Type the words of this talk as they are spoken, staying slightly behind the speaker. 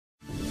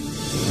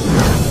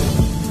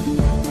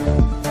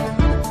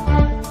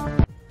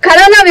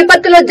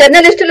విపత్తులో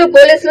జర్నలిస్టులు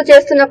పోలీసులు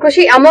చేస్తున్న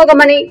కృషి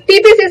అమోఘమని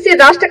టీపీసీసీ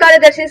రాష్ట్ర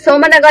కార్యదర్శి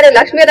సోమన్నగారి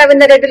లక్ష్మీ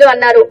రవీందర్ రెడ్డిలు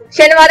అన్నారు.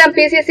 శనివారం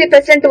PCC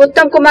president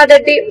Uttam Kumar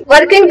Reddy,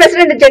 working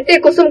president Jatti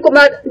Kusum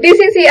Kumar,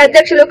 DCC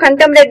అధ్యక్షులు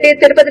కంటం రెడ్డి,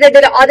 తిరుపతి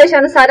రెడ్డిల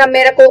ఆదేశానుసారం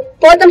మేరకు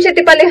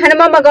పోతంశెట్టిపల్లి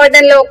హనుమామ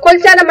గార్డెన్ లో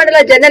కొల్చారం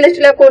మండల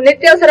జర్నలిస్టులకు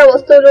నిత్యావసర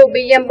వస్తువులు,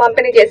 బియ్యం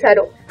పంపిణీ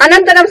చేశారు.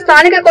 అనంతరం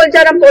స్థానిక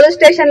కొల్చారం పోలీస్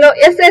స్టేషన్ లో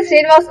ఎస్ఐ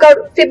శ్రీనివాస్ గౌడ్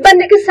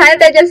సిబ్బందికి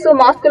శానిటైజర్స్,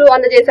 మాస్కులు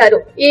అందజేశారు.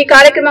 ఈ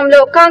కార్యక్రమంలో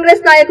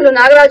కాంగ్రెస్ నాయకులు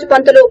నాగరాజు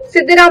పంతులు,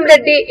 సిద్దిరాం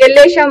రెడ్డి,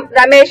 ఎల్లేశం,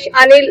 రమేష్,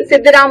 అనిల్,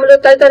 సిద్దిరాములు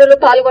తదితరులు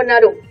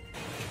పాల్గొన్నారు.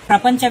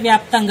 ప్రపంచ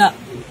వ్యాప్తంగా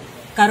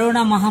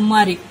కరోనా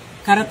మహమ్మారి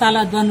కరతాళ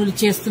ధ్వనులు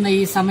చేస్తున్న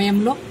ఈ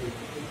సమయంలో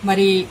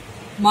మరి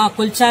మా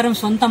కొల్చారం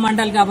సొంత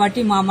మండలి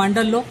కాబట్టి మా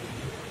మండల్లో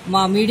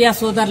మా మీడియా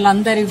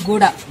సోదరులందరికీ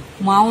కూడా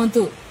మా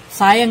వంతు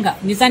సాయంగా,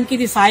 నిజానికి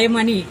ఇది సాయం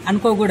అని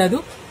అనుకోకూడదు,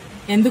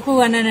 ఎందుకు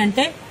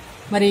అనంటే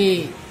మరి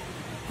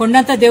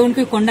కొండంత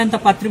దేవునికి కొండంత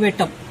పత్రి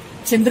పెట్టం,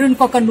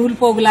 చంద్రునికి ఒక నూలు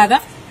పోగులాగా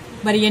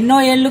మరి ఎన్నో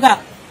ఏళ్లుగా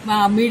మా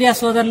మీడియా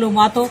సోదరులు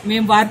మాతో,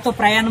 మేము వారితో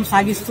ప్రయాణం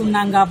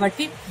సాగిస్తున్నాం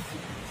కాబట్టి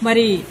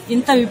మరి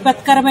ఇంత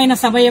విపత్కరమైన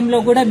సమయంలో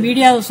కూడా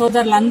మీడియా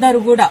సోదరులందరూ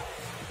కూడా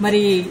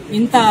మరి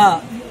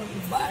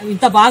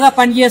ఇంత బాగా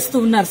పనిచేస్తూ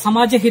ఉన్నారు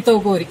సమాజ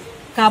హితవు కోరి.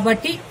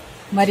 కాబట్టి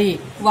మరి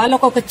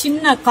వాళ్ళకు ఒక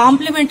చిన్న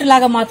కాంప్లిమెంట్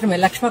లాగా మాత్రమే,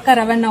 లక్ష్మక్క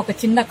రవణ ఒక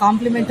చిన్న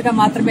కాంప్లిమెంట్ గా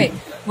మాత్రమే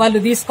వాళ్ళు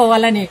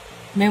తీసుకోవాలని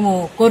మేము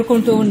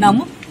కోరుకుంటూ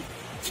ఉన్నాము.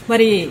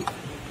 మరి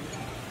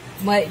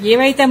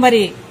ఏవైతే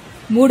మరి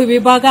 3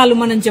 విభాగాలు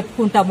మనం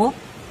చెప్పుకుంటామో,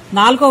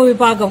 4వ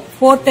విభాగం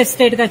ఫోర్త్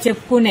ఎస్టేట్ గా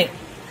చెప్పుకునే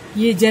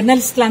ఈ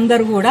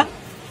జర్నలిస్టులందరూ కూడా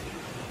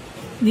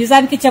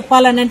నిజానికి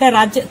చెప్పాలనంటే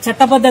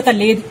చట్టబద్ధత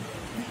లేదు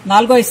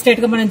 4వ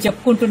ఎస్టేట్ గా మనం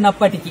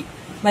చెప్పుకుంటున్నప్పటికీ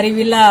మరి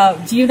వీళ్ళ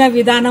జీవన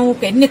విధానం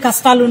ఎన్ని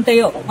కష్టాలు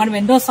ఉంటాయో మనం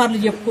ఎన్నోసార్లు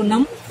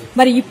చెప్పుకున్నాం.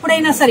 మరి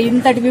ఇప్పుడైనా సరే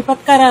ఇంతటి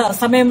విపత్కర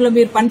సమయంలో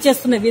మీరు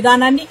పనిచేస్తున్న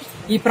విధానాన్ని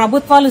ఈ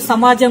ప్రభుత్వాలు,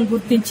 సమాజం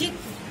గుర్తించి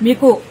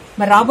మీకు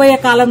మరి రాబోయే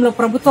కాలంలో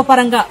ప్రభుత్వ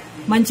పరంగా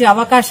మంచి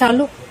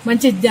అవకాశాలు,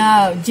 మంచి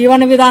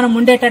జీవన విధానం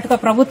ఉండేటట్టుగా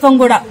ప్రభుత్వం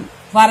కూడా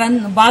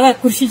బాగా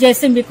కృషి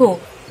చేసి మీకు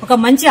ఒక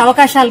మంచి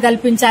అవకాశాలు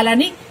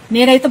కల్పించాలని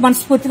నేనైతే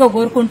మనస్ఫూర్తిగా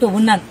కోరుకుంటూ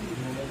ఉన్నాను.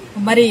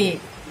 మరి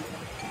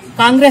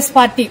కాంగ్రెస్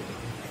పార్టీ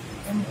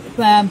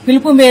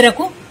పిలుపు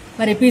మేరకు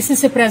మరి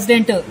పీసీసీ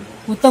ప్రెసిడెంట్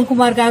ఉత్తమ్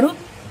కుమార్ గారు,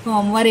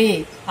 మరి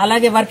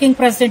అలాగే వర్కింగ్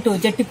ప్రెసిడెంట్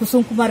జట్టి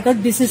కుసుమ్ కుమార్ గారు,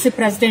 డీసీసీ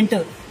ప్రెసిడెంట్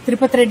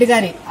తిరుపతి రెడ్డి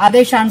గారి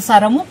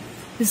ఆదేశానుసారము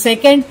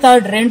 2nd,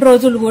 3rd 2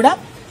 రోజులు కూడా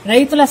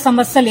రైతుల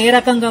సమస్యలు ఏ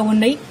రకంగా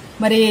ఉన్నాయి,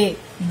 మరి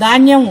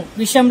ధాన్యం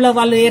విషయంలో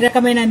వాళ్ళు ఏ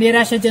రకమైన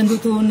నిరాశ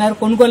చెందుతూ ఉన్నారు,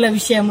 కొనుగోళ్ల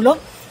విషయంలో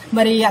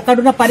మరి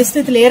అక్కడున్న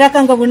పరిస్థితులు ఏ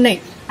రకంగా ఉన్నాయి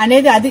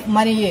అనేది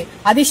మరి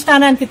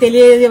అధిష్టానానికి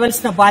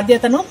తెలియవలసిన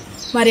బాధ్యతను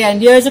మరి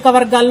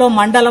నియోజకవర్గాల్లో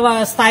మండల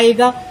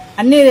స్థాయిగా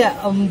అన్ని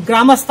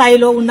గ్రామ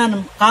స్థాయిలో ఉన్న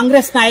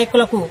కాంగ్రెస్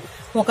నాయకులకు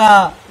ఒక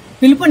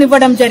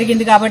పిలుపునివ్వడం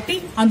జరిగింది. కాబట్టి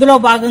అందులో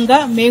భాగంగా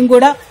మేము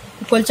కూడా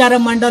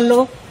కొల్చారం మండలంలో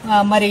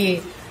మరి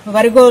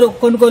వరి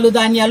కొనుగోలు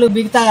ధాన్యాలు,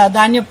 మిగతా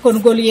ధాన్యపు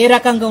కొనుగోలు ఏ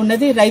రకంగా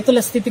ఉన్నది, రైతుల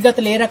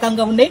స్థితిగతులు ఏ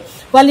రకంగా ఉన్నాయి,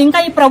 వాళ్ళు ఇంకా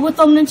ఈ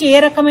ప్రభుత్వం నుంచి ఏ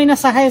రకమైన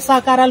సహాయ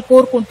సహకారాలు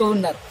కోరుకుంటూ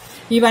ఉన్నారు,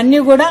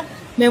 ఇవన్నీ కూడా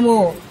మేము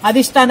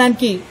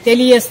అధిష్టానానికి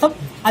తెలియజేస్తాం.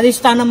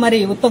 అధిష్టానం మరి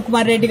ఉత్తమ్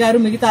కుమార్ రెడ్డి గారు,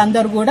 మిగతా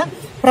అందరూ కూడా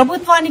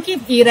ప్రభుత్వానికి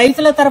ఈ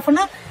రైతుల తరఫున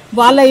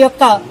వాళ్ళ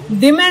యొక్క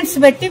డిమాండ్స్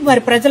పెట్టి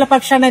మరి ప్రజల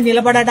పక్షాన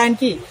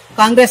నిలబడడానికి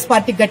కాంగ్రెస్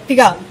పార్టీ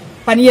గట్టిగా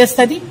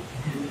పనిచేస్తుంది.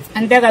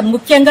 అంతేకాదు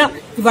ముఖ్యంగా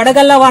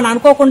వడగళ్ల వాన,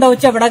 అనుకోకుండా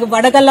వచ్చే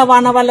వడగళ్ల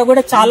వాన వల్ల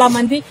కూడా చాలా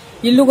మంది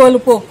ఇల్లు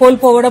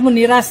కోల్పోవడం,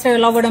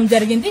 నిరాశ్రయులవ్వడం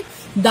జరిగింది.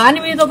 దాని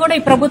మీద కూడా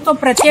ఈ ప్రభుత్వం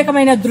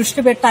ప్రత్యేకమైన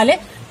దృష్టి పెట్టాలి,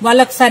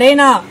 వాళ్ళకు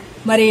సరైన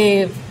మరి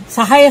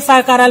సహాయ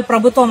సహకారాలు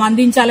ప్రభుత్వం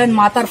అందించాలని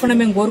మా తరఫున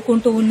మేము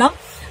కోరుకుంటూ ఉన్నాం.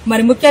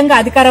 మరి ముఖ్యంగా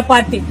అధికార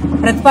పార్టీ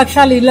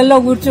ప్రతిపక్షాలు ఇళ్లలో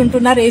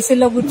కూర్చుంటున్నారు,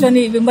 ఏసీల్లో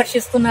కూర్చొని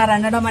విమర్శిస్తున్నారు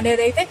అనడం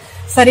అనేది అయితే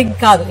సరిగ్గా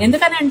కాదు.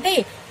 ఎందుకనంటే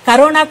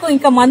కరోనాకు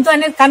ఇంకా మందు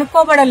అనేది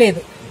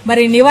కనుక్కోబడలేదు,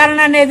 మరి నివారణ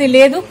అనేది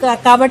లేదు.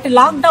 కాబట్టి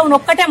లాక్డౌన్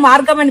ఒక్కటే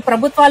మార్గం అని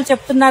ప్రభుత్వాలు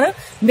చెప్తున్నారు.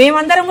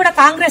 మేమందరం కూడా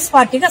కాంగ్రెస్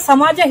పార్టీగా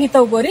సమాజ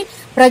హితవు కోరి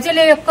ప్రజల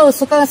యొక్క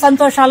సుఖ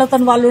సంతోషాలతో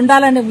వాళ్ళు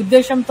ఉండాలనే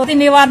ఉద్దేశంతో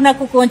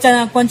నివారణకు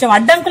కొంచెం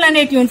అడ్డంకులు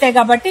అనేటివి ఉంటాయి.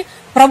 కాబట్టి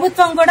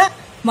ప్రభుత్వం కూడా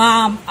మా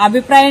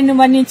అభిప్రాయాన్ని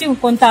మన్నించి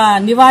కొంత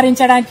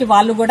నివారించడానికి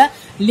వాళ్ళు కూడా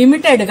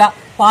లిమిటెడ్ గా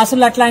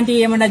పాసులు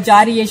అట్లాంటివి ఏమైనా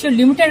జారీ చేసి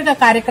లిమిటెడ్ గా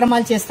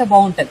కార్యక్రమాలు చేస్తే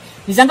బాగుంటది.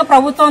 నిజంగా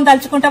ప్రభుత్వం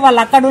తలుచుకుంటే వాళ్ళు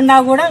అక్కడున్నా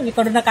కూడా,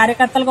 ఇక్కడున్న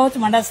కార్యకర్తలు కావచ్చు,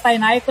 మండల స్థాయి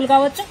నాయకులు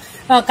కావచ్చు,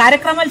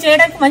 కార్యక్రమాలు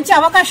చేయడానికి మంచి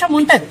అవకాశం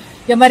ఉంటది.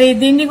 మరి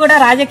దీన్ని కూడా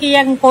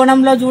రాజకీయ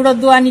కోణంలో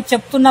చూడొద్దు అని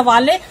చెప్తున్న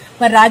వాళ్ళే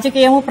మరి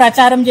రాజకీయం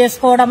ప్రచారం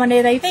చేసుకోవడం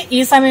అనేది అయితే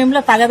ఈ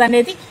సమయంలో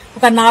తగదనేది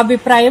ఒక నా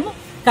అభిప్రాయం.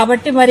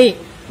 కాబట్టి మరి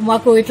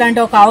మాకు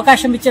ఇట్లాంటి ఒక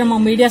అవకాశం ఇచ్చిన మా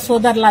మీడియా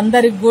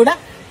సోదరులందరికీ కూడా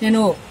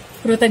నేను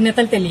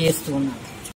కృతజ్ఞతలు తెలియజేస్తూ ఉన్నాను.